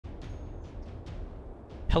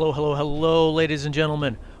Hello, hello, hello, ladies and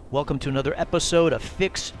gentlemen. Welcome to another episode of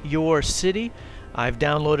Fix Your City. I've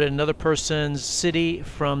downloaded another person's city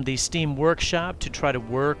from the Steam Workshop to try to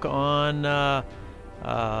work on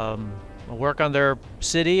their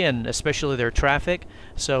city and especially their traffic.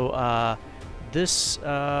 So the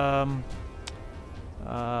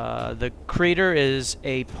creator is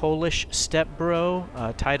a Polish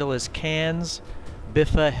stepbro. Title is Cans.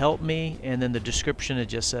 Biffa help me, and then the description it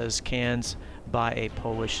just says cans by a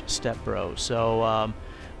Polish stepbro. So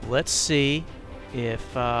let's see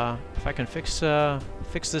if I can fix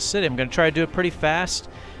this city. I'm going to try to do it pretty fast.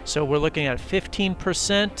 So we're looking at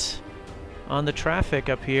 15% on the traffic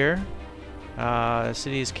up here.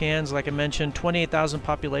 City is Cans, like I mentioned, 28,000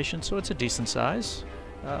 population, so it's a decent size.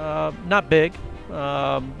 Not big,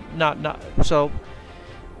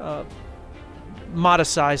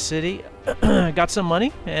 modest size city. Got some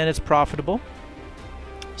money and it's profitable.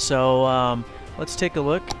 So let's take a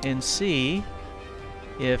look and see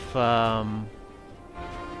if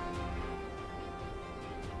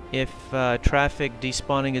traffic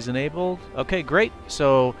despawning is enabled. Okay, great.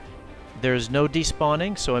 So there's no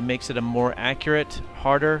despawning, so it makes it a more accurate,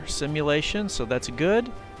 harder simulation, so that's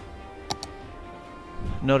good.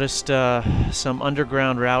 Noticed some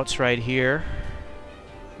underground routes right here.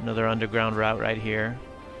 Another underground route right here.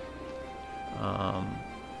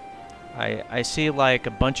 I see like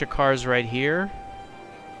a bunch of cars right here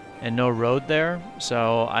and no road there,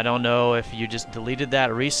 so I don't know if you just deleted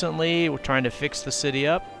that recently. We're trying to fix the city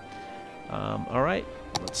up. Alright,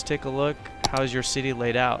 let's take a look. How's your city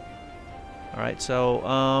laid out? Alright, so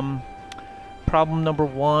problem number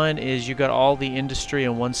one is you got all the industry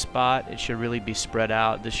in one spot. It should really be spread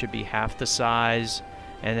out. This should be half the size,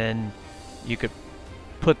 and then you could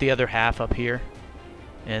put the other half up here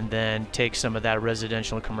and then take some of that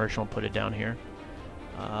residential and commercial and put it down here.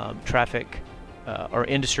 Traffic or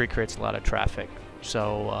industry creates a lot of traffic,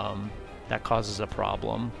 so that causes a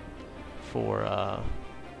problem for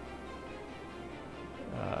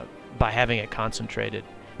by having it concentrated.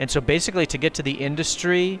 And so basically to get to the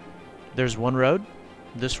industry, there's one road,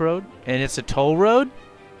 this road, and it's a toll road.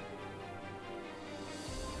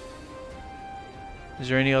 Is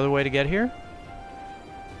there any other way to get here?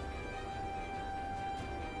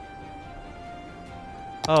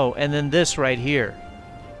 Oh, and then this right here.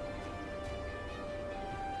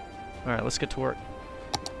 Alright, let's get to work.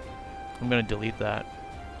 I'm going to delete that.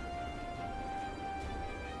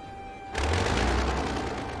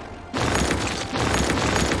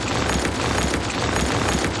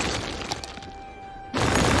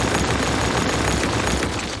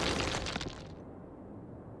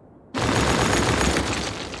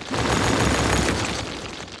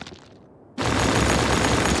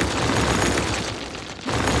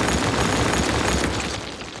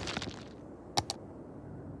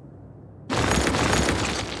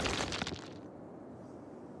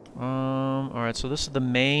 Alright, so this is the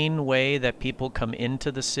main way that people come into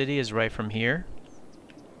the city, is right from here.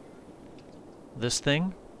 This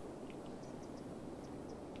thing.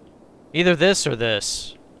 Either this or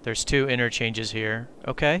this. There's two interchanges here.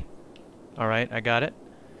 Okay. Alright, I got it.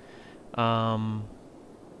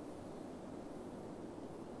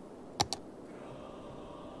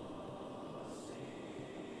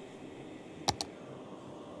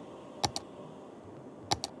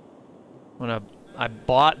 I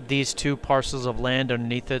bought these two parcels of land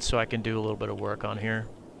underneath it so I can do a little bit of work on here.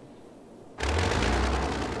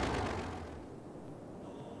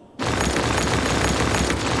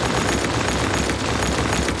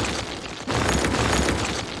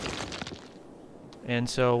 And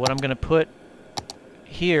so what I'm going to put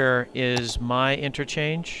here is my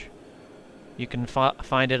interchange. You can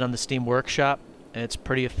find it on the Steam Workshop. It's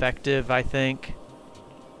pretty effective, I think.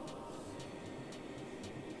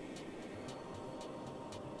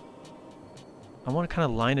 I want to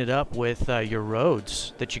kind of line it up with your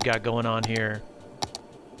roads that you got going on here.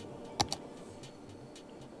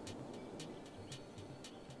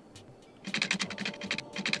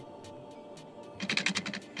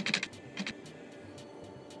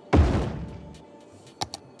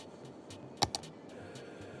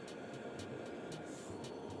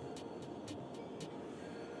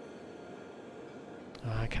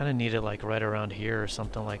 I kind of need it like right around here or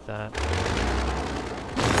something like that.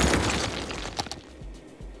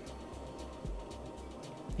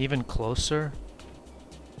 Even closer?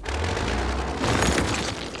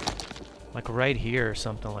 Like right here or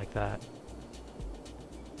something like that.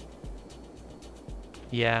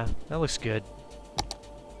 Yeah, that looks good.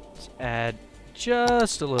 Let's add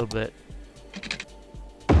just a little bit.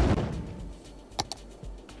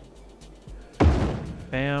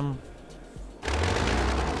 Bam.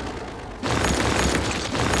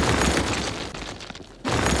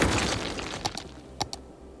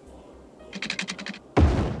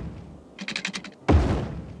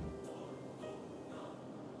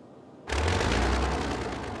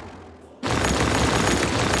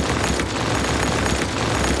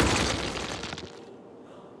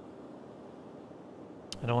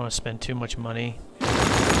 want to spend too much money.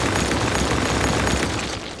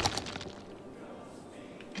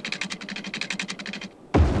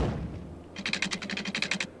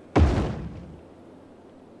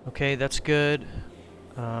 Okay, that's good.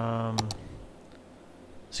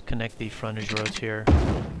 Let's connect the frontage roads here.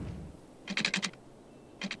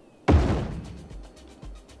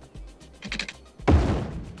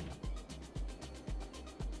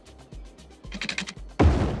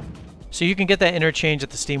 So you can get that interchange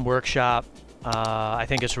at the Steam Workshop. I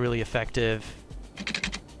think it's really effective.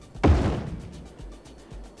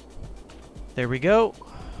 There we go.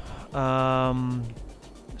 What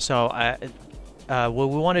we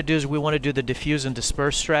want to do is we want to do the diffuse and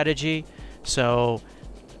disperse strategy. So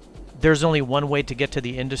there's only one way to get to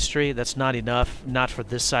the industry. That's not enough, not for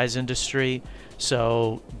this size industry.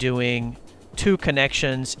 So doing 2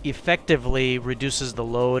 connections effectively reduces the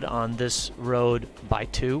load on this road by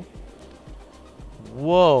 2.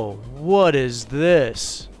 Whoa, what is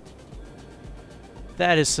this?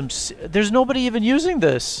 That is some... There's nobody even using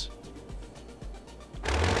this.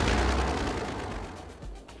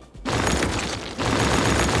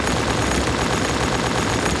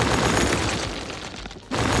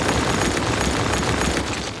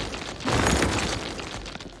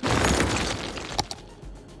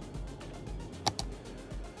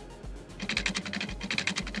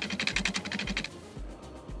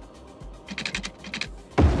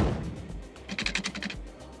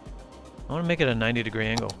 I want to make it a 90-degree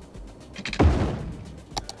angle.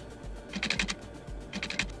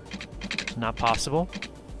 It's not possible.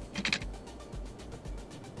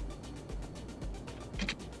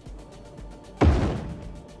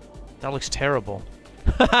 That looks terrible.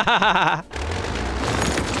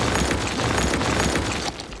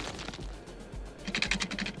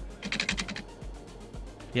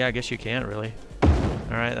 Yeah, I guess you can't really.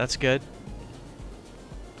 Alright, that's good.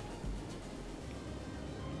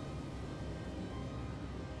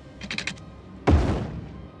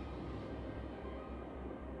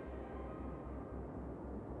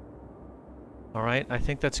 Alright, I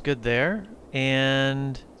think that's good there.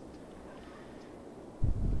 And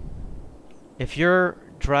if you're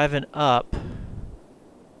driving up,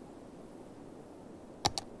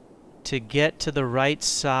 to get to the right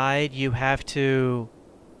side, you have to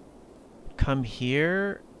come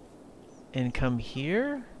here and come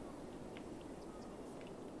here,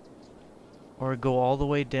 or go all the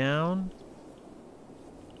way down.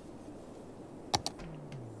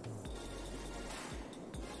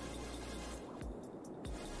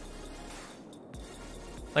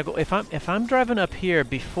 Like if I'm driving up here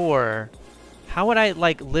before, how would I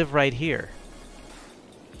like live right here?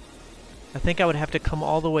 I think I would have to come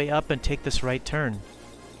all the way up and take this right turn.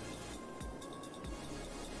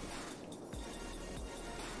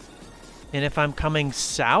 And if I'm coming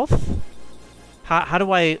south, how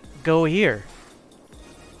do I go here?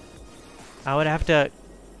 I would have to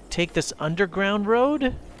take this underground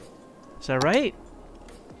road? Is that right?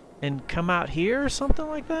 And come out here or something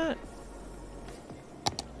like that?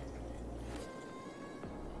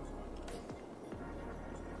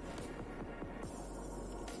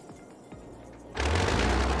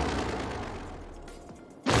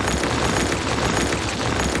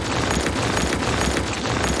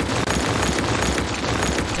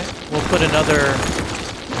 We'll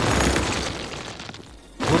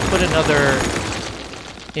put another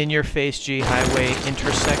in-your-face G highway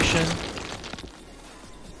intersection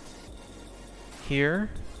here.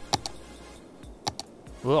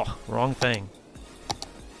 Ugh, wrong thing.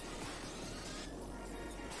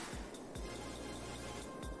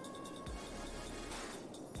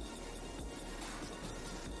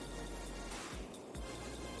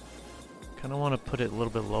 Kind of want to put it a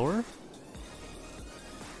little bit lower.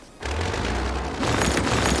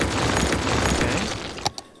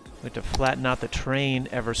 We have to flatten out the train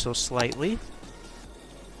ever so slightly.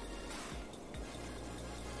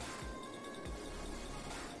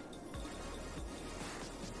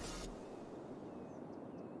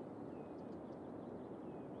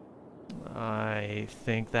 I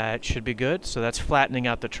think that should be good. So that's flattening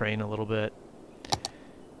out the train a little bit.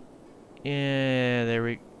 Yeah, there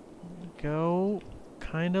we go.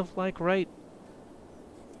 Kind of like right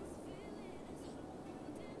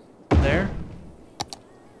there.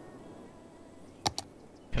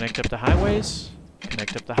 Connect up the highways.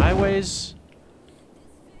 Connect up the highways.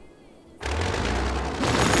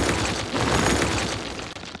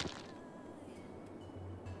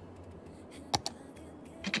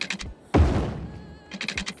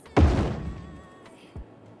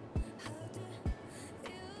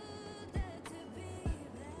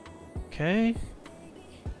 Okay.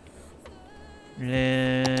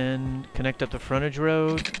 And connect up the frontage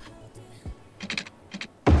road.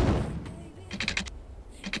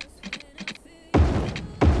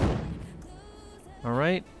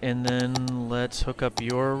 Alright, and then let's hook up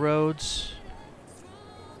your roads.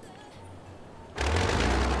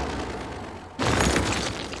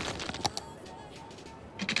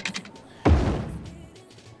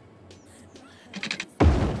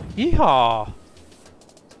 Yeehaw!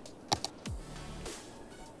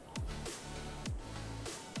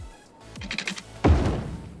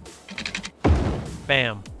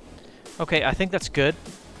 Bam. Okay, I think that's good.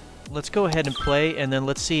 Let's go ahead and play, and then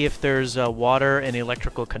let's see if there's water and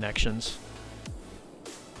electrical connections.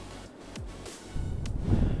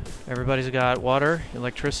 Everybody's got water,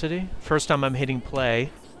 electricity. First time I'm hitting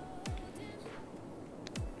play.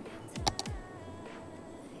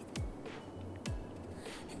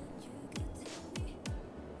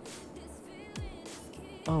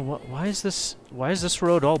 Oh, why is this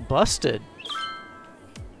road all busted?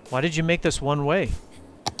 Why did you make this one way?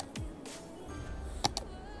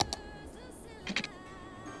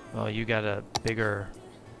 Oh, you got a bigger...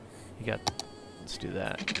 Let's do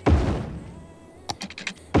that.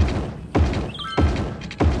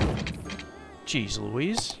 Jeez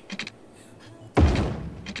Louise.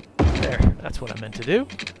 There, that's what I meant to do.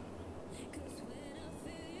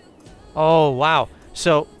 Oh, wow.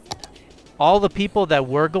 So, all the people that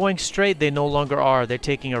were going straight, they no longer are. They're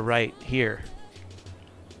taking a right here.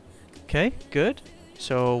 Okay, good.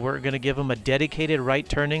 So, we're going to give them a dedicated right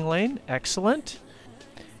turning lane. Excellent.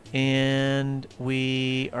 And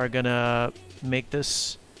we are going to make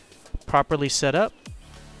this properly set up.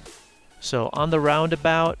 So on the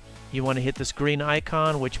roundabout, you want to hit this green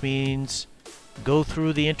icon, which means go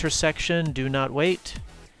through the intersection, do not wait.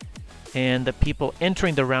 And the people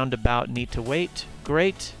entering the roundabout need to wait.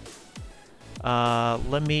 Great.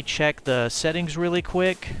 Let me check the settings really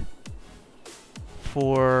quick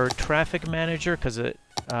for traffic manager, because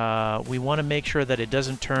we want to make sure that it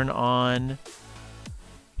doesn't turn on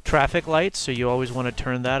traffic lights, so you always want to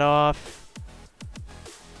turn that off.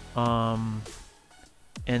 And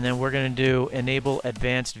then we're going to do enable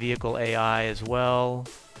advanced vehicle AI as well.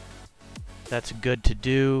 That's good to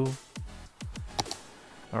do.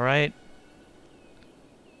 Alright.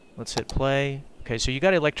 Let's hit play. Okay, so you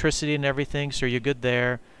got electricity and everything, so you're good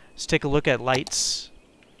there. Let's take a look at lights.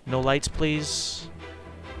 No lights, please.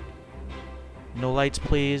 No lights,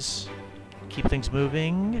 please. Keep things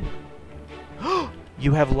moving.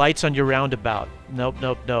 You have lights on your roundabout. Nope,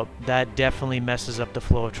 nope, nope. That definitely messes up the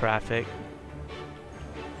flow of traffic.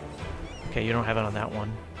 Okay, you don't have it on that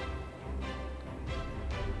one.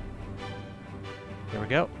 There we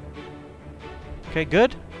go. Okay,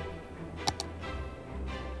 good.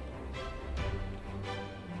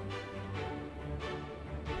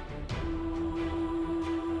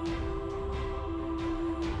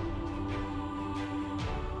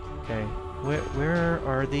 Okay, where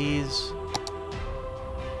are these?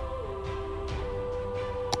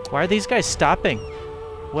 Why are these guys stopping?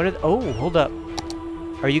 What are... Oh, hold up.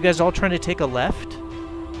 Are you guys all trying to take a left?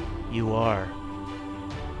 You are.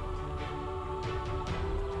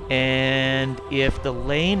 And if the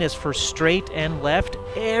lane is for straight and left,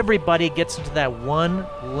 everybody gets into that one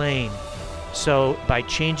lane. So by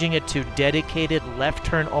changing it to dedicated left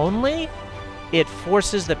turn only, it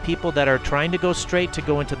forces the people that are trying to go straight to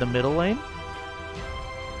go into the middle lane.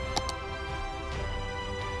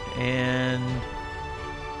 And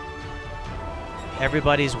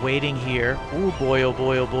everybody's waiting here. Oh boy, oh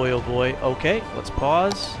boy, oh boy, oh boy. Okay, let's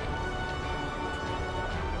pause.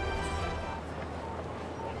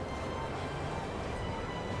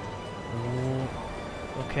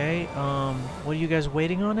 Okay, what are you guys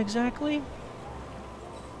waiting on exactly?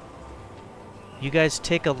 You guys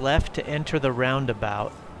take a left to enter the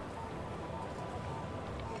roundabout.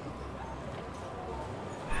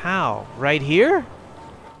 How? Right here?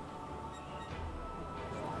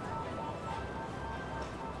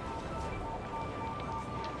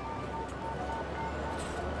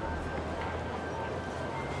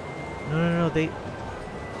 No, they're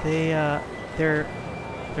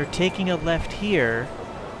taking a left here.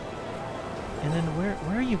 And then where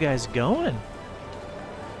are you guys going?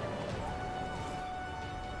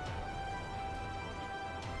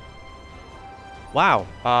 Wow,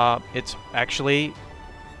 it's actually...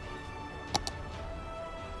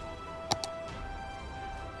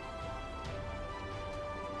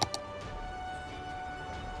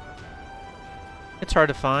 It's hard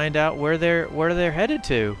to find out where they're headed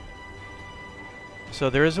to. So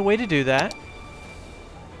there is a way to do that.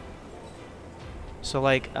 So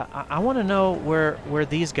like, I want to know where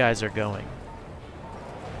these guys are going.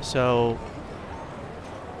 So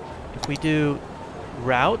If we do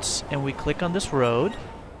routes and we click on this road,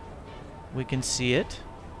 we can see it.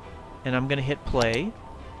 And I'm going to hit play.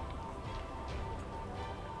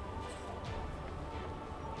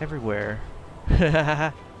 Everywhere.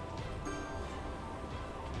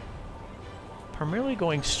 Primarily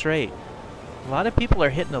going straight. A lot of people are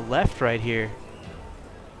hitting the left right here.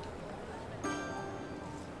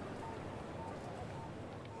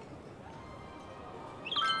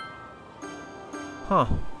 Huh.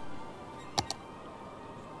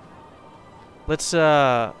 Let's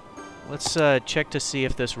check to see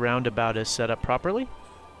if this roundabout is set up properly.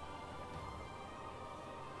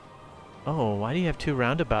 Oh, why do you have two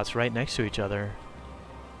roundabouts right next to each other?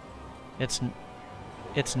 It's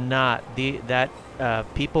not.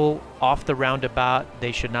 People off the roundabout,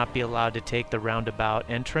 they should not be allowed to take the roundabout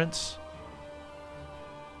entrance.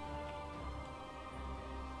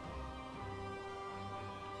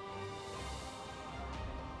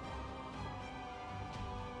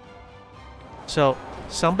 So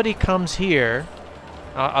somebody comes here.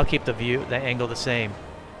 I'll keep the angle the same.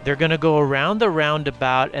 They're going to go around the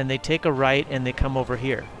roundabout and they take a right and they come over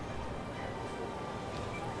here.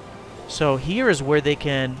 So here is where they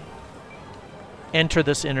can enter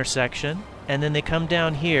this intersection, and then they come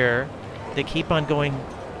down here. They keep on going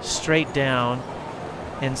straight down,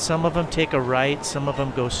 and some of them take a right, some of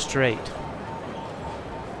them go straight.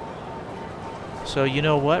 So you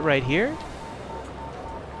know what, right here?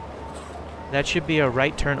 That should be a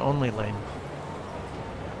right turn only lane.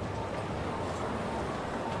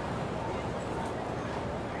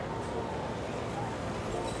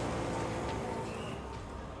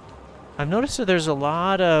 I've noticed that there's a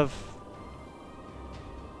lot of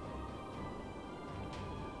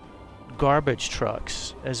garbage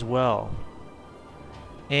trucks as well.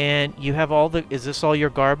 And you have all the... Is this all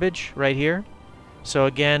your garbage right here? So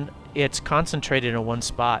again, it's concentrated in one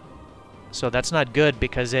spot. So that's not good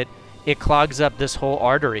because it clogs up this whole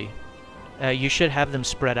artery. You should have them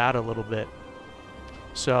spread out a little bit.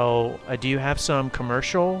 So do you have some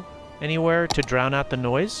commercial anywhere to drown out the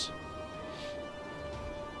noise?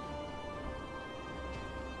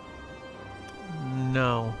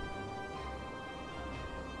 No.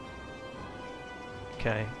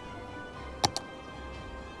 Okay.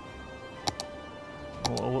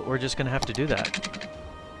 Well, we're just going to have to do that.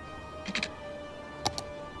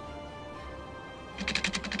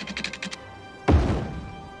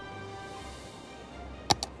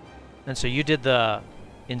 And so you did the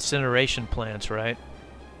incineration plants, right?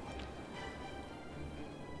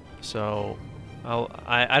 So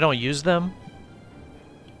I don't use them,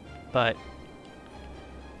 but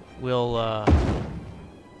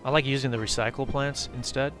I like using the recycle plants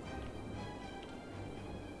instead.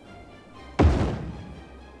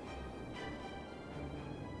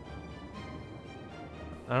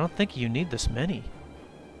 I don't think you need this many.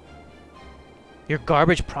 Your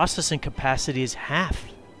garbage processing capacity is half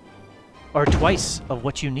or twice of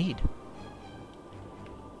what you need.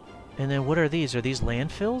 And then what are these? Are these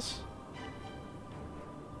landfills?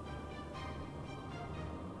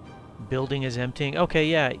 Building is emptying. Okay,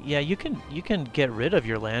 yeah, you can get rid of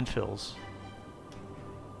your landfills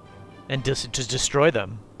and just destroy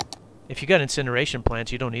them. If you got incineration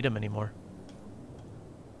plants, you don't need them anymore.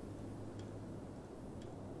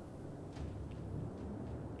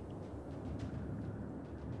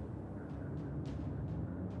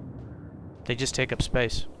 They just take up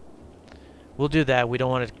space. We'll do that. We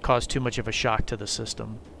don't want to cause too much of a shock to the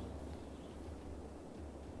system.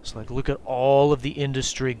 It's like, look at all of the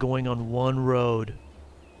industry going on one road.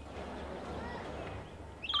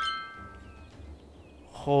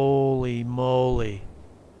 Holy moly.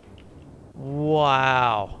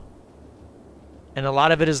 Wow. And a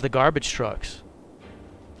lot of it is the garbage trucks.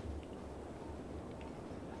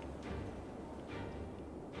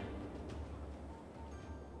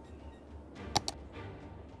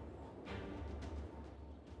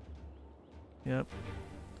 Yep.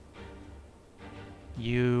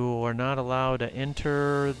 You are not allowed to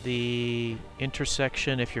enter the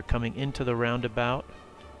intersection if you're coming into the roundabout.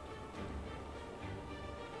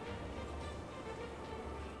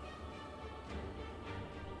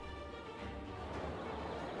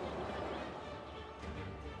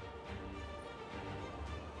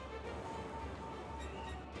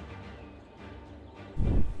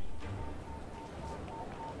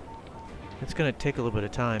 It's going to take a little bit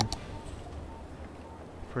of time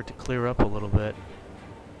for it to clear up a little bit.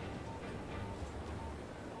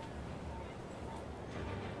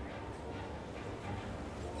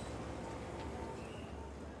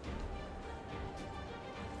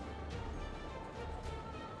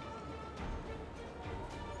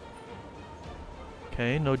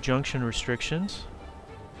 Okay, no junction restrictions.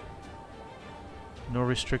 No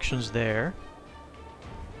restrictions there.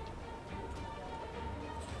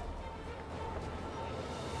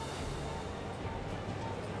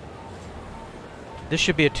 This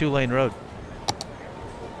should be a 2-lane road.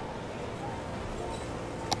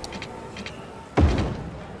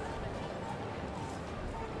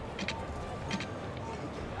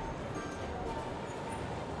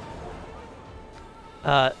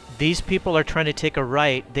 These people are trying to take a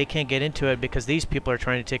right. They can't get into it because these people are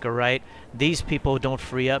trying to take a right. These people don't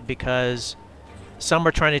free up because some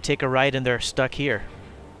are trying to take a right and they're stuck here.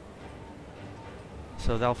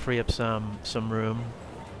 So they'll free up some room.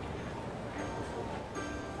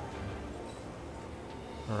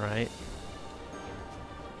 All right.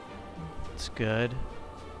 That's good.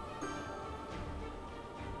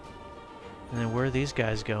 And then where are these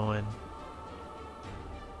guys going?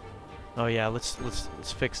 Oh yeah, let's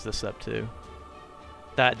fix this up too.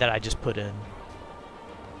 That I just put in.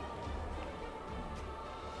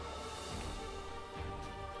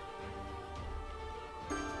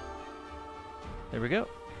 There we go.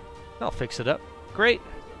 I'll fix it up. Great.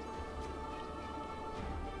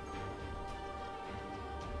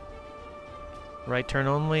 Right turn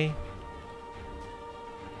only.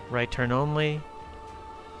 Right turn only.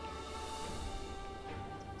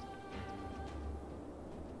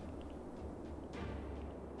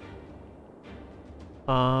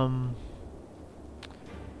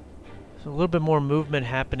 There's a little bit more movement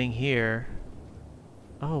happening here.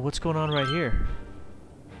 Oh, what's going on right here?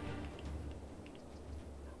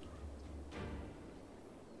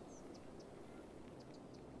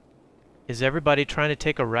 Is everybody trying to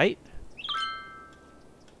take a right?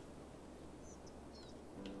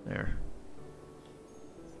 There.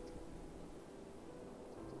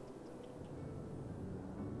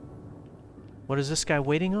 What is this guy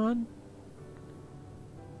waiting on?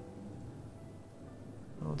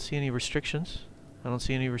 I don't see any restrictions. I don't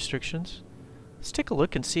see any restrictions. Let's take a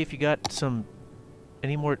look and see if you got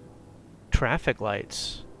any more traffic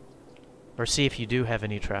lights. Or see if you do have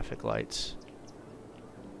any traffic lights.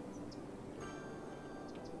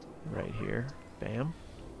 Right here. Bam.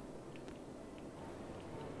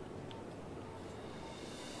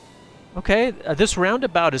 Okay, this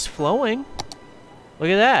roundabout is flowing. Look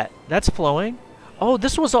at that. That's flowing. Oh,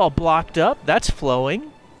 this was all blocked up. That's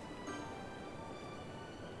flowing.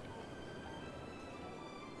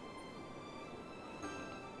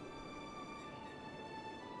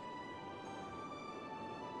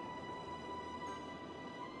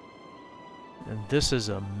 And this is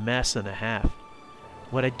a mess and a half.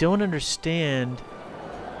 What I don't understand...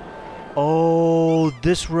 Oh,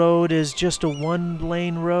 this road is just a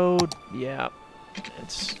 1-lane road? Yeah,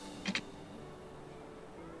 it's...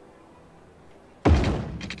 Here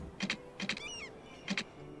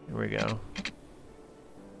we go.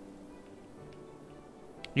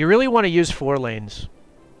 You really want to use 4 lanes.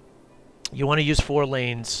 You want to use 4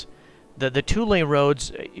 lanes. The 2-lane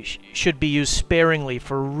roads should be used sparingly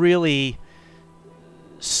for really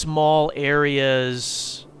small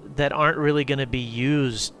areas that aren't really going to be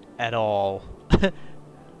used at all.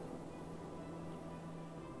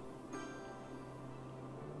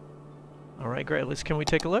 All right, great. Can we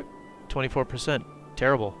take a look? 24%.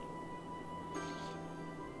 Terrible.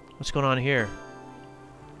 What's going on here?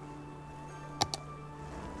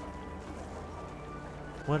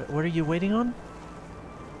 What are you waiting on?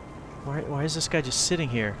 Why is this guy just sitting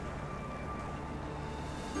here?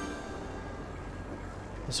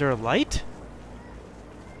 Is there a light?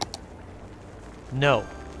 No.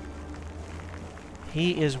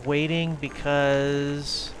 He is waiting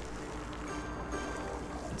because...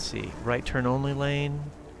 Let's see. Right turn only lane.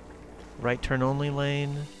 Right turn only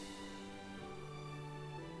lane.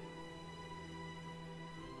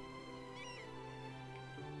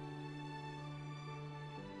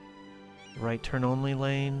 Right turn only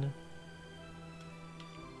lane.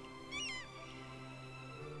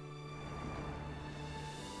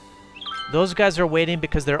 Those guys are waiting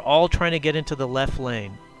because they're all trying to get into the left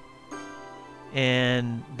lane.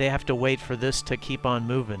 And they have to wait for this to keep on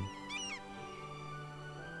moving.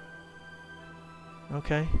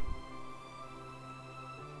 Okay.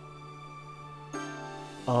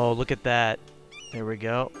 Oh, look at that. There we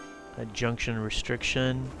go. A junction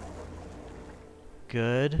restriction.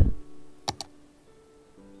 Good.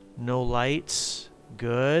 No lights.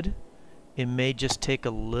 Good. It may just take a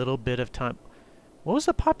little bit of time. What was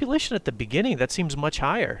the population at the beginning? That seems much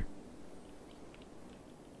higher.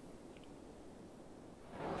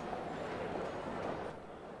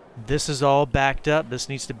 This is all backed up. This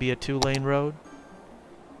needs to be a 2-lane road.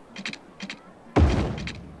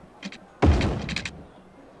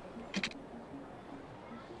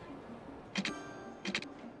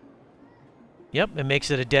 Yep, it makes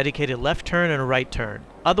it a dedicated left turn and a right turn.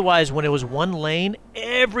 Otherwise, when it was one lane,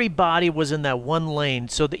 everybody was in that one lane.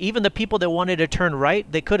 So even the people that wanted to turn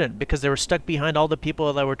right, they couldn't because they were stuck behind all the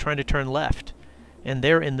people that were trying to turn left. And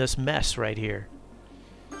they're in this mess right here.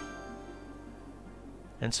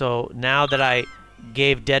 And so now that I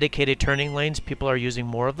gave dedicated turning lanes, people are using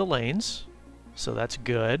more of the lanes. So that's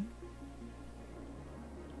good.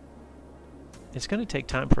 It's going to take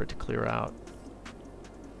time for it to clear out.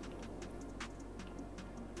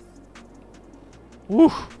 Woo!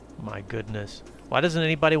 My goodness. Why doesn't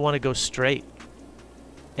anybody want to go straight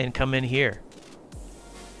and come in here?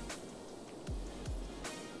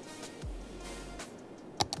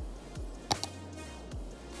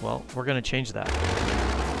 Well, we're going to change that.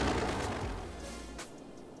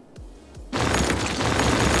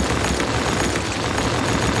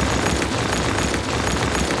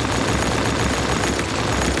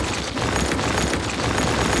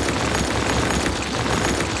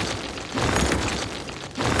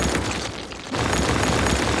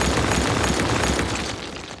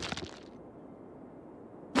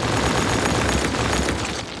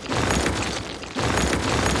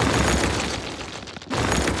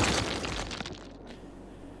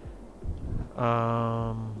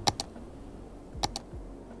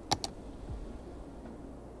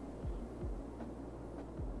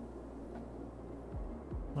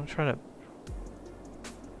 I'm trying to...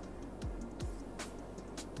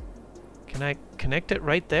 Can I connect it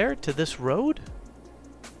right there to this road?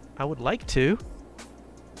 I would like to.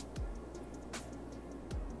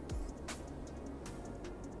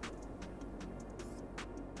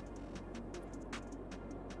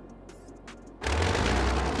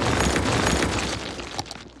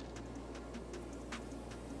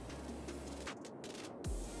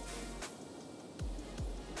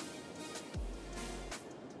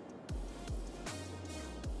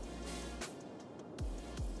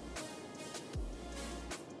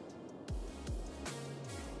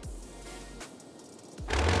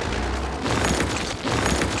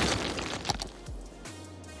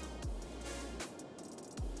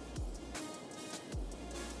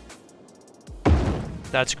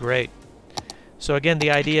 That's great. So again,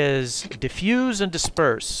 the idea is diffuse and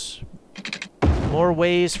disperse. More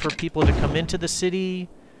ways for people to come into the city,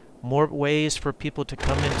 more ways for people to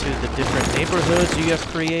come into the different neighborhoods you have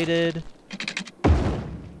created.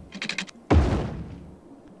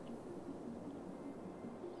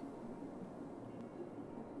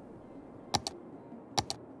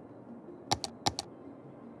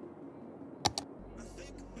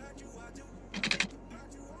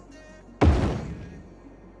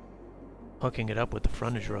 Hooking it up with the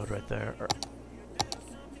frontage road right there.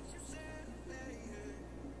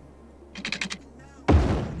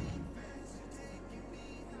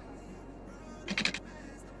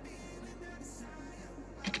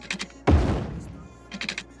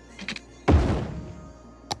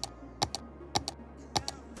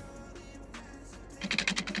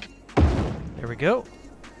 There we go.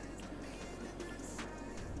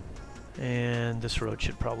 And this road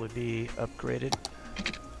should probably be upgraded.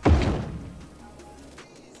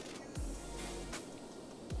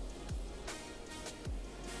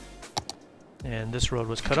 And this road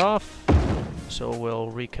was cut off, so we'll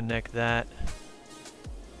reconnect that.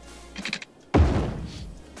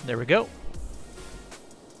 There we go.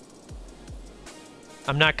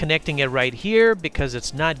 I'm not connecting it right here because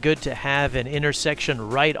it's not good to have an intersection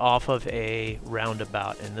right off of a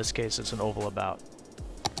roundabout. In this case, it's an oval about.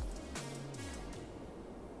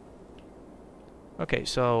 Okay,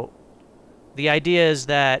 so the idea is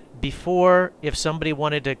that before, if somebody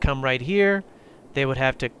wanted to come right here, they would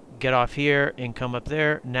have to get off here and come up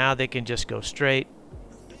there. Now they can just go straight.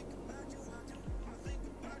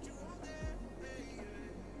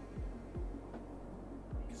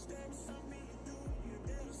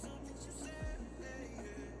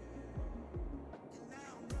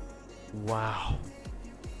 Wow.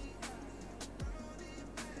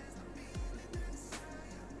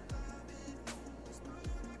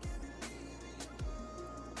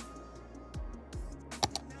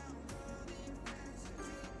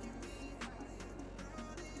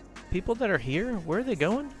 People that are here, where are they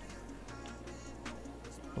going?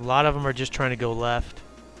 A lot of them are just trying to go left.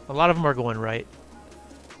 A lot of them are going right.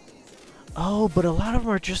 Oh, but a lot of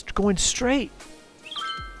them are just going straight.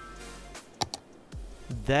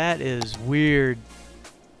 That is weird.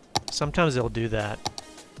 Sometimes they'll do that.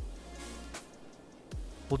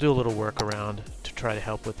 We'll do a little workaround to try to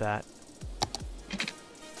help with that.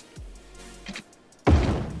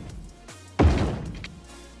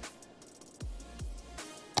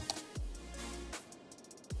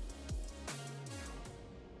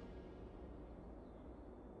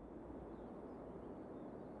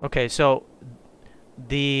 Okay, so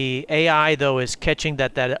the AI though is catching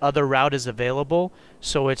that that other route is available,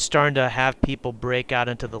 so it's starting to have people break out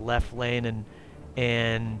into the left lane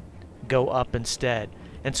and go up instead.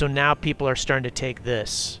 And so now people are starting to take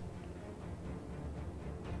this.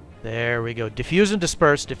 There we go. Diffuse and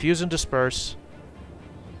disperse, diffuse and disperse.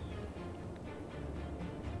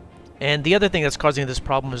 And the other thing that's causing this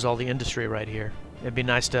problem is all the industry right here. It'd be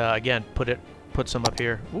nice to again put some up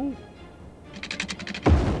here. Ooh.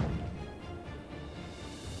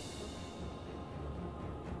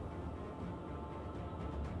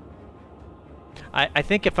 I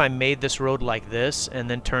think if I made this road like this and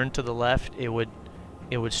then turned to the left, it would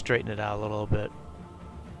straighten it out a little bit.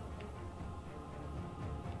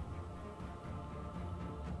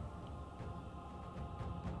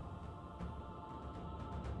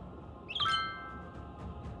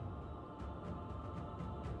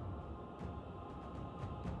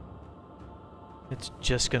 It's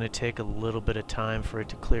just going to take a little bit of time for it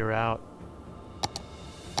to clear out.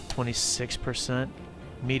 26%.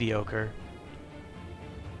 Mediocre.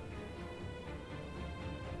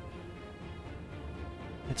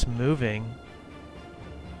 It's moving.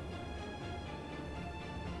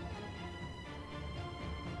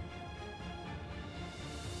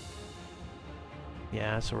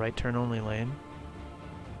 Yeah, it's a right turn only lane.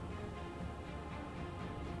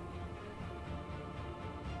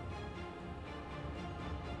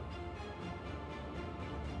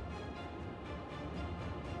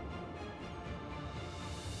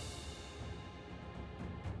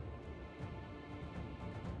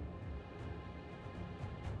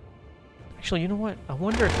 Actually, you know what? I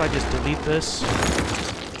wonder if I just delete this.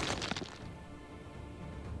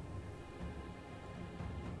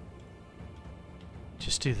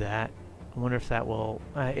 Just do that. I wonder if that will...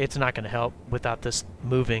 it's not going to help without this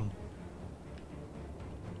moving.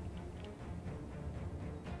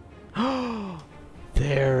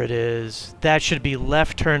 There it is. That should be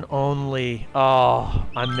left turn only. Oh,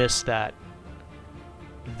 I missed that.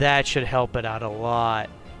 That should help it out a lot.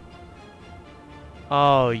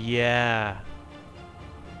 Oh, yeah.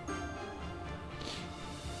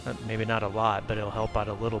 Maybe not a lot, but it'll help out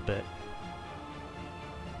a little bit.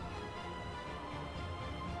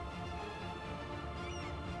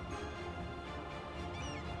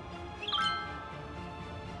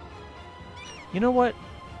 You know what?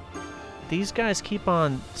 These guys keep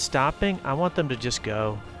on stopping. I want them to just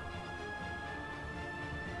go.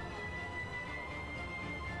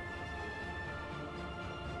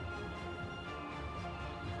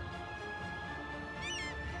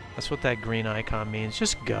 That's what that green icon means.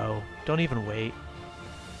 Just go. Don't even wait.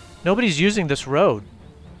 Nobody's using this road.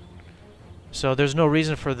 So there's no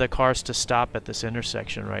reason for the cars to stop at this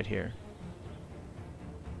intersection right here.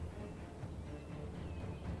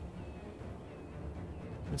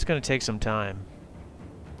 It's going to take some time.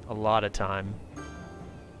 A lot of time.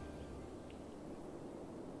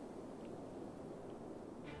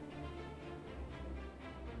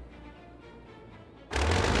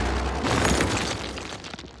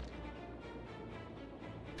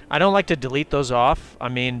 I don't like to delete those off, I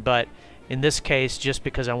mean, but in this case, just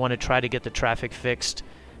because I want to try to get the traffic fixed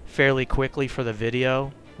fairly quickly for the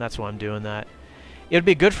video, that's why I'm doing that. It would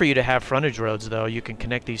be good for you to have frontage roads, though. You can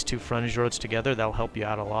connect these two frontage roads together. That'll help you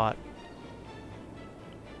out a lot.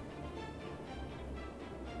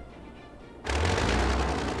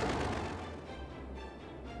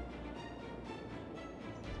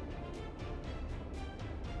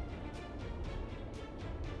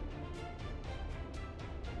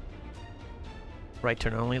 Right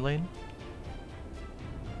turn only lane.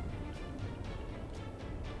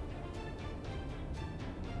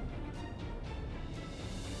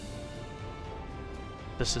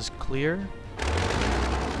 This is clear.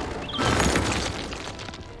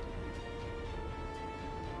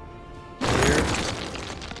 Clear.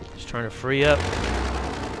 Just trying to free up.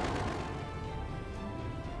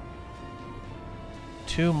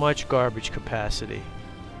 Too much garbage capacity.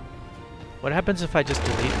 What happens if I just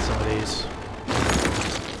delete some of these?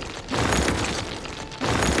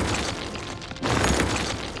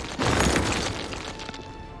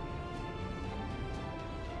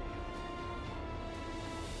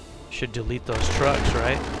 Should delete those trucks,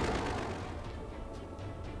 right?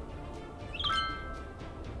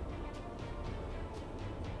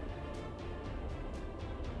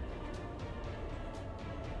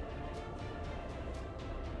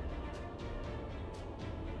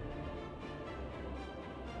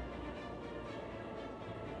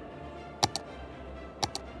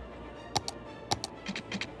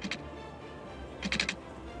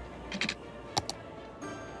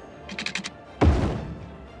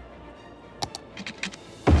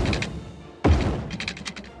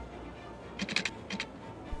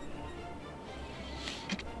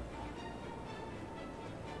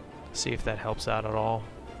 See if that helps out at all.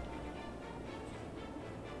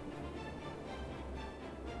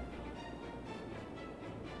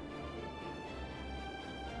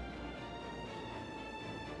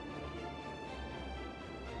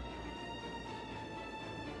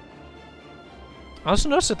 I also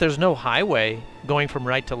noticed that there's no highway going from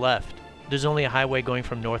right to left. There's only a highway going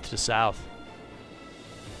from north to south.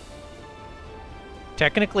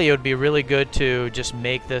 Technically, it would be really good to just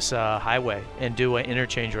make this a highway and do an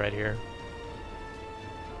interchange right here.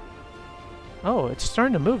 Oh, it's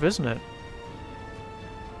starting to move, isn't it?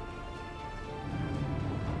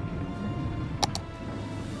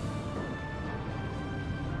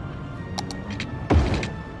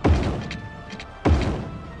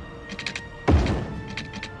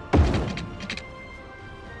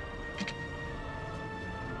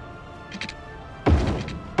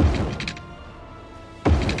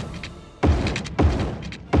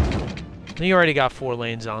 You already got 4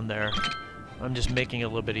 lanes on there. I'm just making it a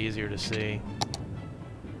little bit easier to see.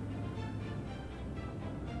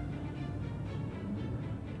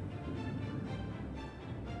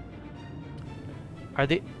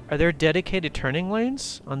 Are there dedicated turning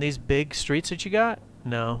lanes on these big streets that you got?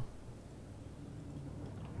 No.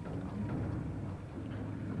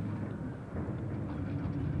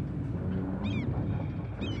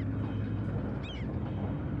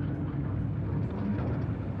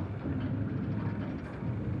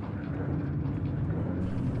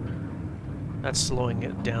 That's slowing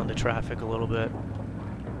it down the traffic a little bit.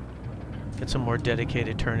 Get some more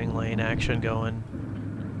dedicated turning lane action going.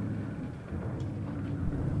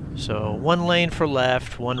 So 1 lane for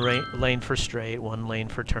left, 1 lane for straight, 1 lane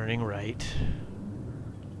for turning right.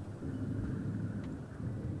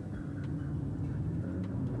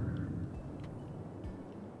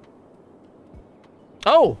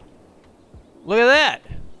 Oh! Look at that!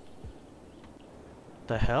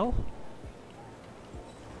 The hell?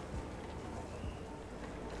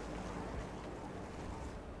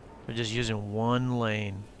 They're just using 1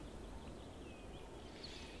 lane.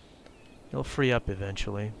 It'll free up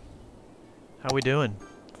eventually. How we doing?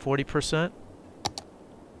 40%?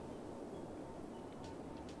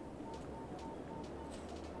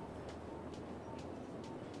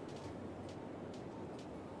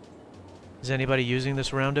 Is anybody using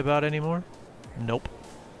this roundabout anymore? Nope.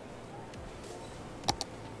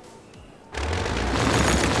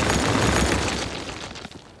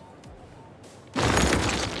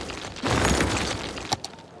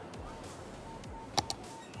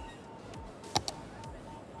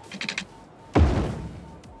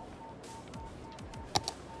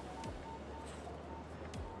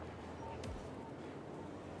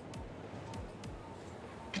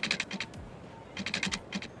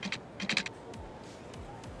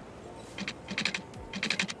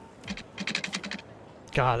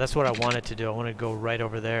 God, that's what I wanted to do. I want to go right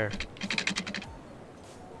over there.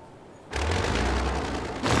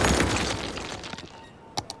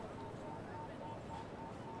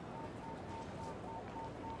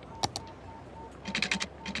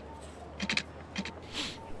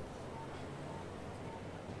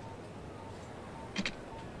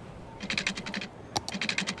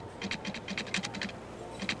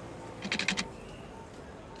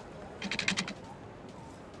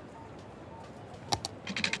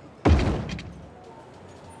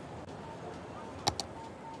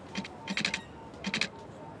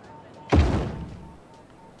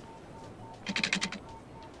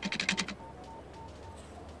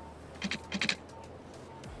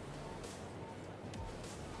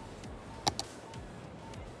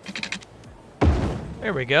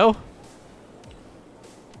 There we go.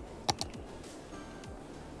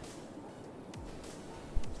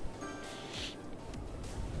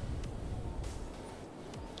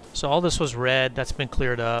 So all this was red. That's been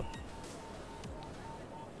cleared up.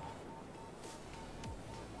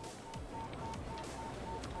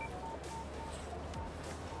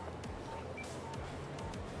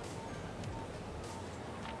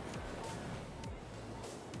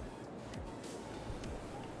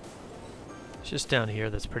 Just down here,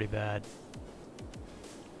 that's pretty bad.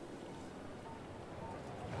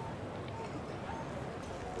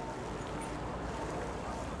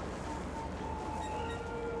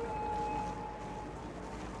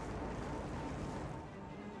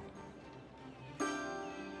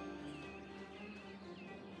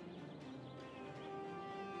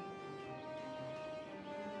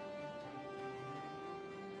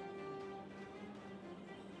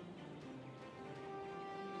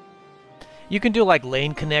 You can do like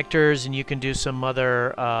lane connectors, and you can do some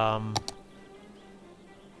other,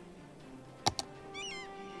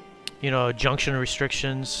 you know, junction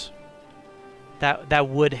restrictions. that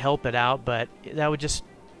would help it out, but that would just,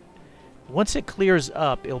 once it clears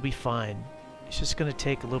up, it'll be fine. It's just going to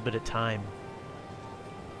take a little bit of time.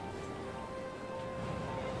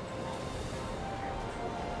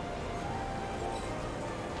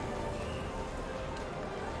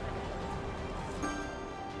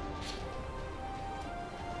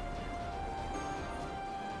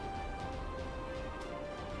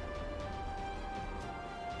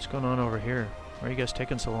 What's going on over here? Why are you guys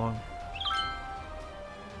taking so long?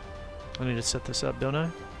 I need to set this up, don't I?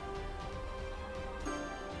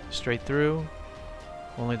 Straight through.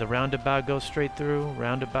 Only the roundabout goes straight through.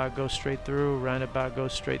 Roundabout goes straight through. Roundabout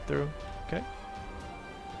goes straight through. Okay.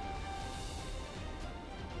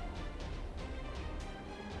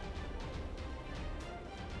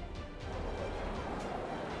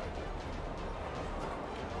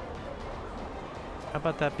 How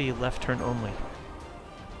about that be left turn only?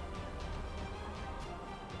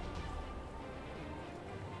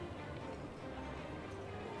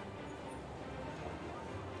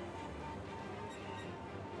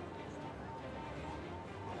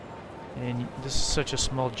 And this is such a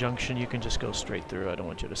small junction, you can just go straight through. I don't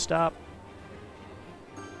want you to stop.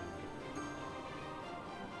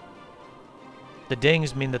 The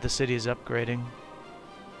dings mean that the city is upgrading.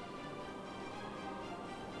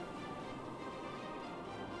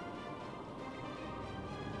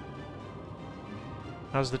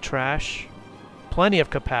 How's the trash? Plenty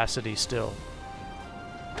of capacity still.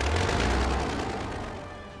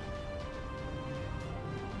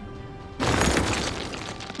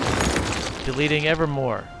 Deleting ever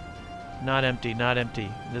more. Not empty, not empty.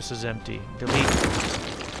 This is empty. Delete.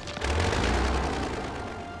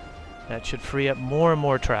 That should free up more and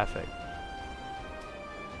more traffic.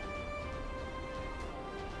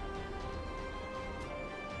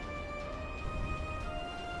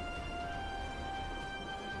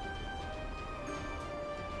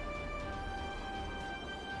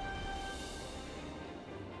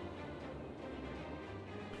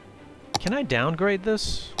 Can I downgrade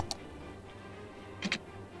this?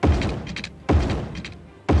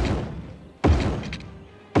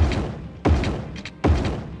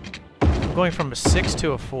 Going from a 6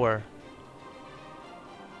 to a 4.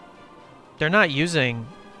 They're not using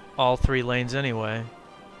all 3 lanes anyway.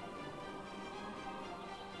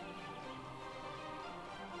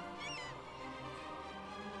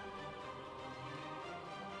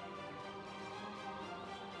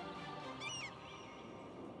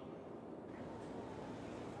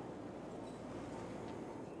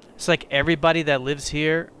 It's like everybody that lives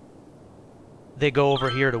here, they go over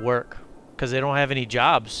here to work because they don't have any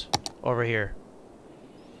jobs over here.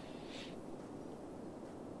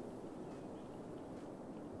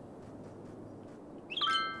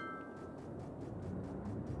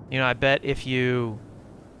 You know, I bet if you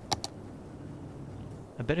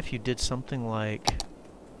did something like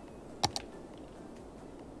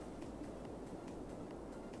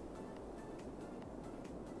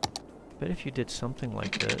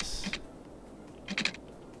this.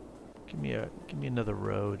 Give me another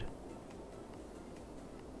road.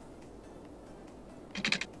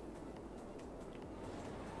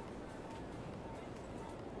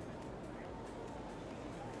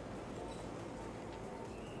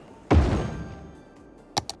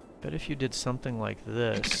 But if you did something like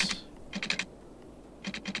this.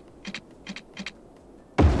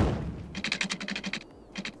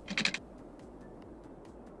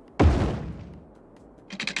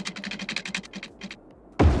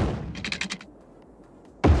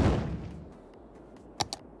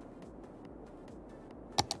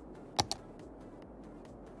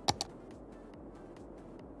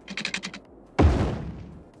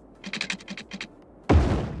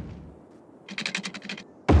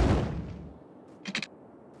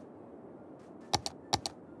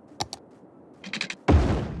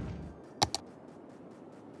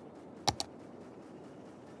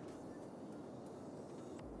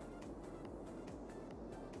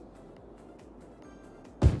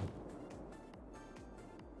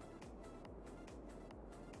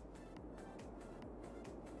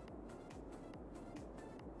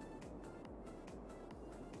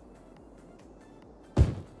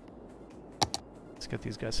 Let's get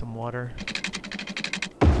these guys some water.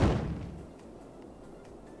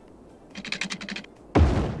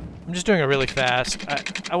 I'm just doing it really fast.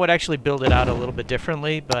 I would actually build it out a little bit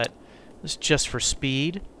differently, but this is just for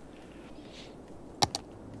speed.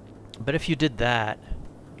 But if you did that,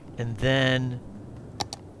 and then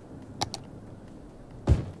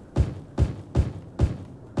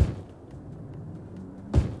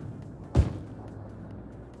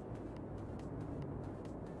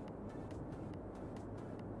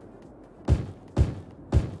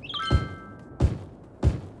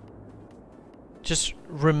Just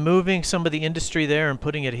removing some of the industry there and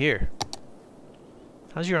putting it here.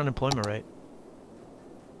 How's your unemployment rate?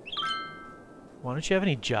 Why don't you have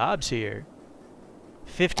any jobs here?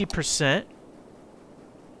 50%?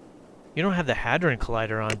 You don't have the Hadron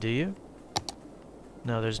Collider on, do you?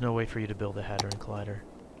 No, there's no way for you to build a Hadron Collider.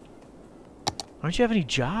 Why don't you have any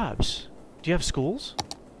jobs? Do you have schools?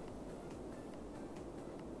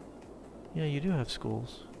 Yeah, you do have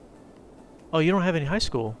schools. Oh, you don't have any high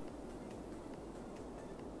school.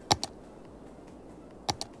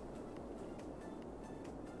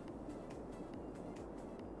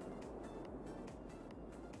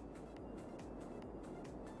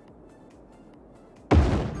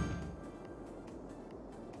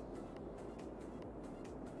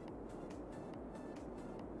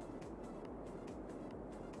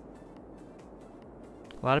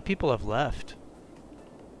 A lot of people have left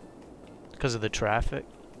because of the traffic.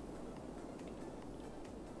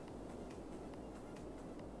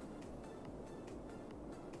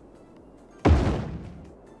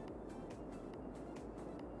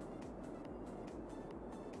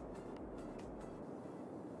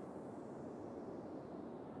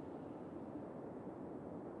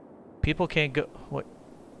 People can't go. What?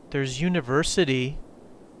 There's university.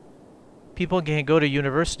 People can't go to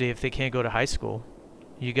university if they can't go to high school.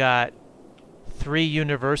 You got 3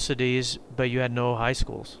 universities, but you had no high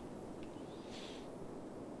schools.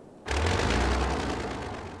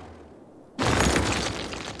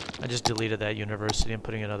 I just deleted that university and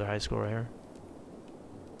putting another high school right here.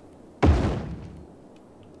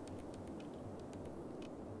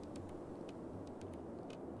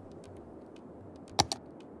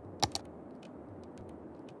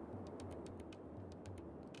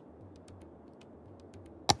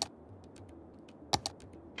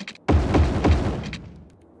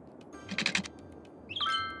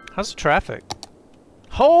 How's the traffic?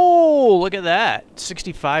 Oh, look at that.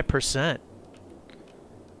 65%.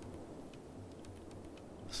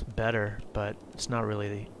 It's better, but it's not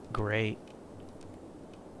really great.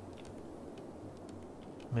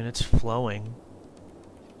 I mean, it's flowing.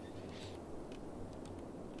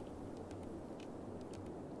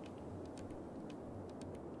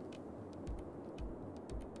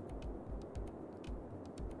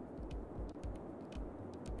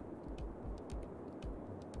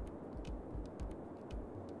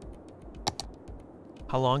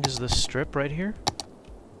 How long is this strip right here?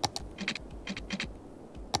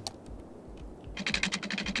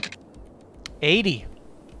 $80.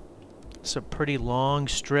 It's a pretty long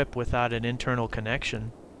strip without an internal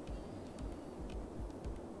connection.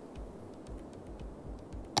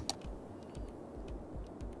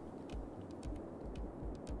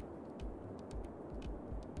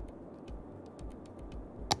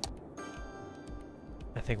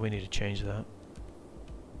 I think we need to change that.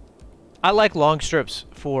 I like long strips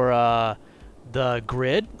for the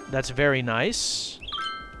grid. That's very nice.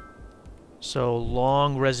 So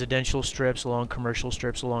long residential strips, long commercial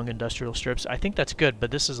strips, long industrial strips. I think that's good,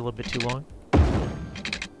 but this is a little bit too long.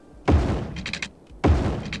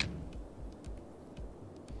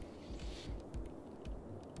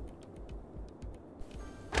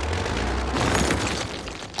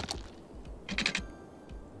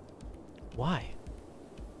 Why?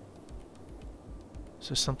 Is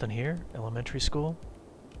there something here? Elementary school?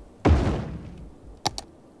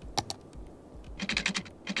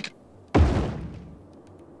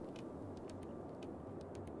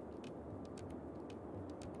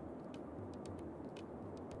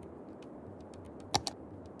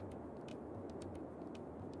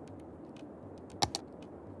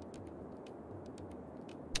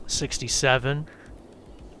 $67.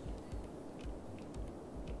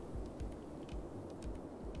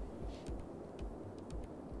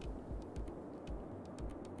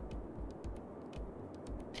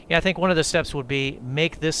 Yeah, I think one of the steps would be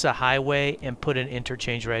make this a highway and put an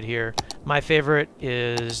interchange right here. My favorite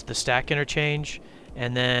is the stack interchange,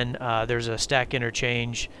 and then there's a stack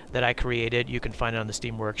interchange that I created. You can find it on the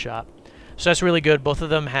Steam Workshop. So that's really good. Both of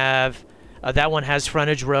them have, that one has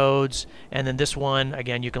frontage roads, and then this one,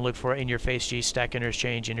 again, you can look for in-your-face G, stack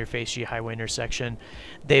interchange, in-your-face G, highway intersection.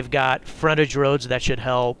 They've got frontage roads that should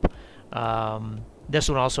help. This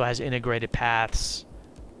one also has integrated paths,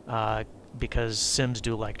 because Sims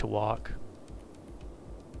do like to walk.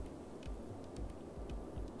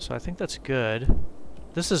 So I think that's good.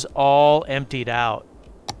 This is all emptied out.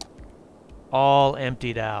 All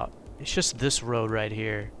emptied out. It's just this road right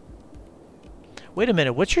here. Wait a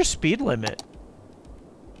minute, what's your speed limit?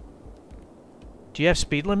 Do you have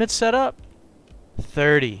speed limits set up?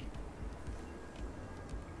 30.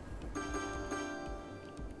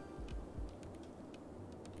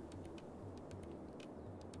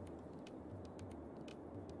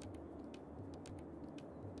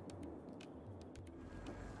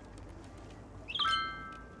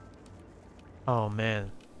 Oh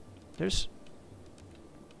man, there's...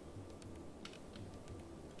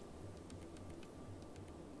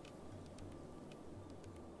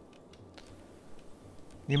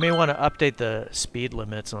 You may want to update the speed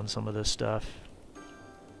limits on some of this stuff.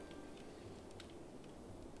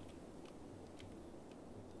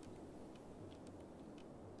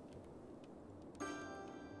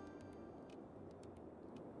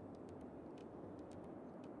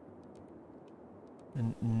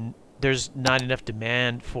 And there's not enough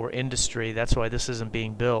demand for industry. That's why this isn't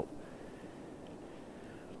being built.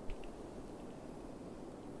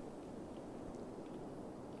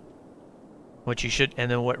 What you should, and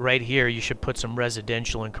then what right here, you should put some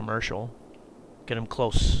residential and commercial. Get them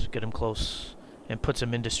close, and put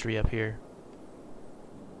some industry up here.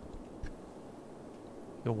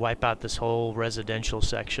 You'll wipe out this whole residential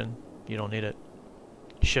section. You don't need it.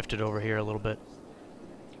 Shift it over here a little bit.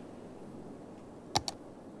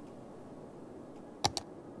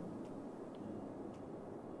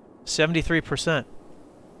 %73%.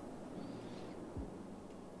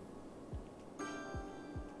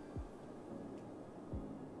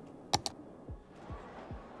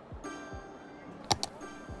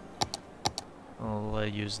 I'll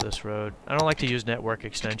use this road. I don't like to use network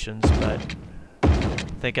extensions, but I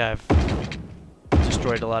think I've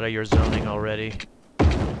destroyed a lot of your zoning already.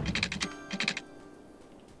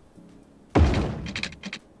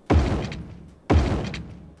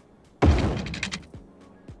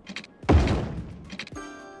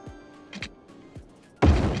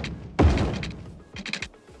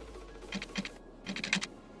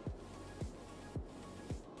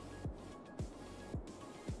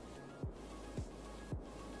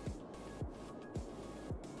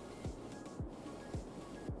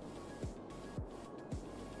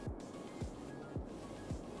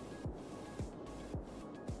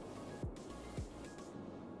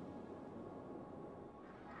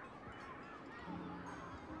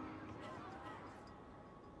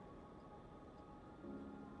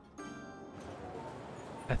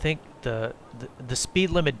 I think the speed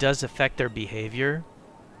limit does affect their behavior,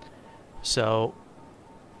 so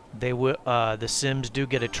they will the Sims do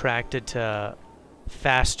get attracted to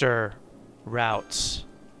faster routes.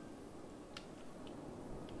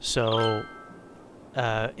 So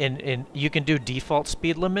and you can do default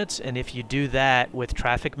speed limits, and if you do that with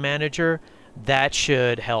Traffic Manager, that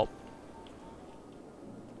should help.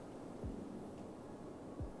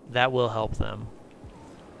 That will help them.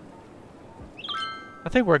 I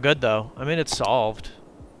think we're good though. I mean, it's solved.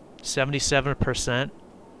 77%.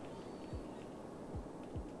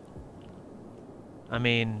 I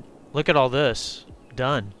mean, look at all this.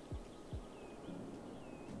 Done.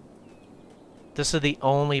 This is the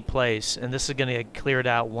only place, and this is going to get cleared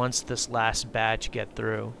out once this last batch get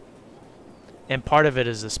through. And part of it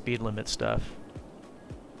is the speed limit stuff.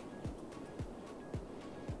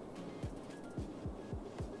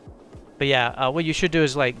 But yeah, what you should do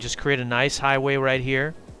is like just create a nice highway right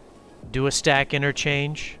here. Do a stack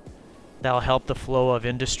interchange. That'll help the flow of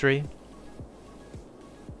industry.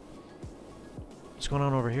 What's going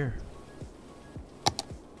on over here?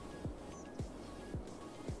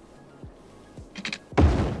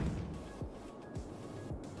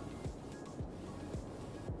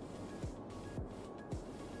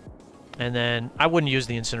 And then I wouldn't use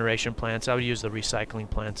the incineration plants. I would use the recycling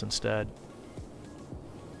plants instead.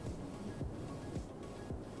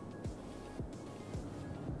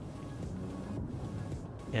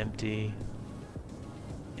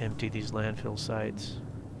 Empty these landfill sites.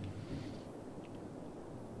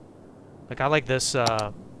 Like, I like this,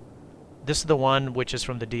 this is the one which is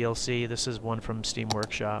from the DLC. This is one from Steam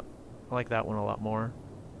Workshop. I like that one a lot more.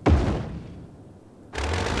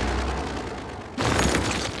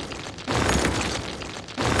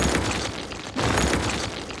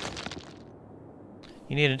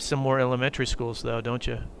 You needed some more elementary schools though, don't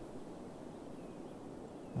you?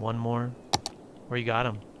 One more. Where you got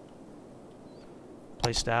them?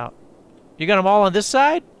 Placed out. You got them all on this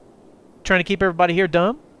side? Trying to keep everybody here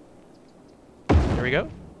dumb? There we go.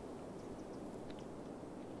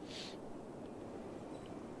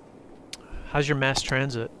 How's your mass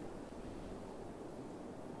transit?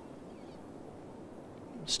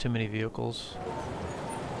 It's too many vehicles.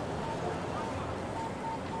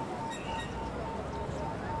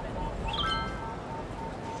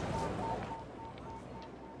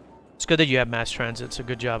 It's good that you have mass transit, so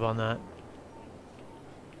good job on that.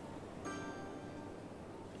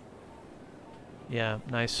 Yeah,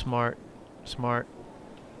 nice, smart.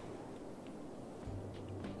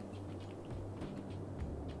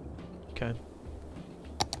 Okay.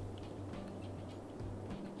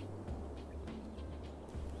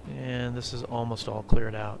 And this is almost all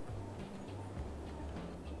cleared out.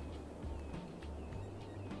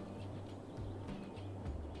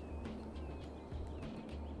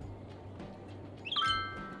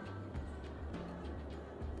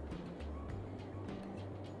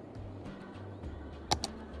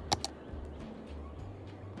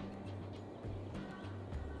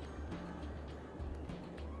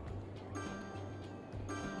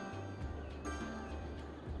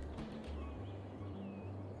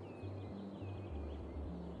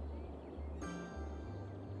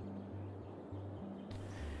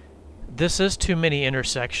 This is too many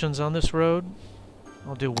intersections on this road.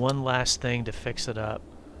 I'll do one last thing to fix it up.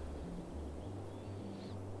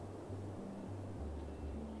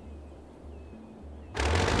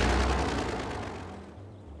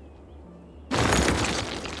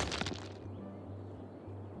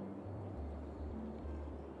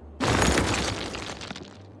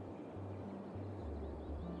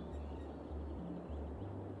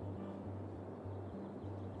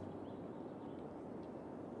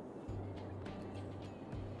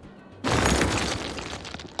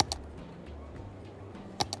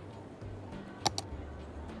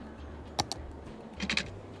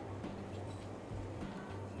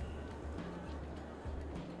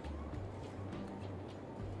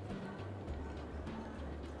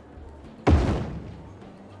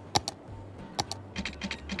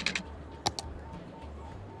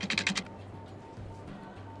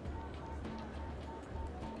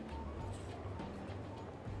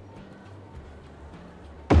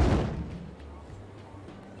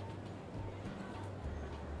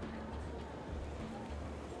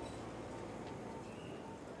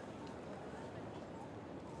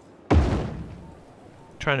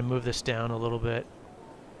 Trying to move this down a little bit.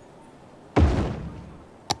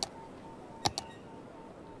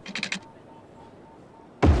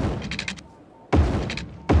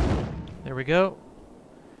 There we go.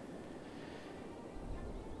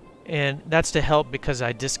 And that's to help because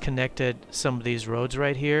I disconnected some of these roads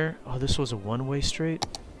right here. Oh, this was a one-way street.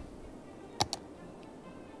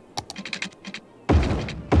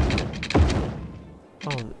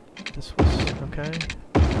 Oh, this was okay.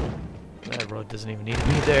 That road doesn't even need to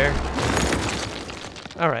be there.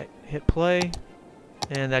 Alright, hit play,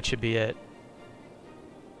 and that should be it.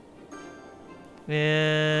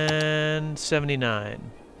 And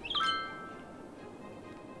 79.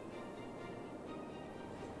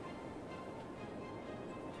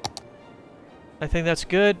 I think that's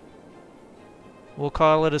good. We'll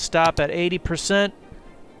call it a stop at 80%.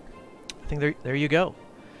 I think there you go.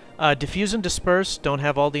 Diffuse and disperse, don't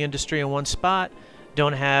have all the industry in one spot.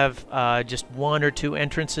 Don't have just one or two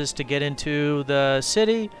entrances to get into the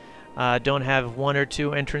city. Don't have one or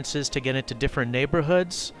two entrances to get into different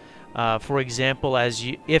neighborhoods. For example,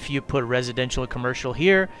 if you put residential or commercial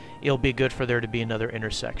here, it'll be good for there to be another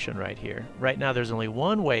intersection right here. Right now there's only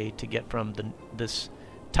one way to get from this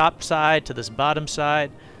top side to this bottom side.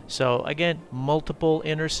 So again, multiple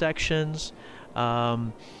intersections.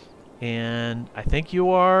 And I think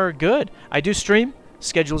you are good. I do stream.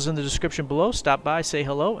 Schedule's in the description below. Stop by, say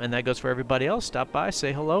hello, and that goes for everybody else. Stop by,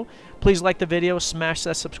 say hello. Please like the video, smash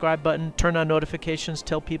that subscribe button, turn on notifications,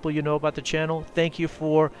 tell people you know about the channel. Thank you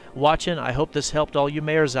for watching. I hope this helped all you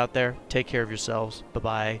mayors out there. Take care of yourselves.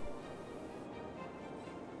 Bye-bye.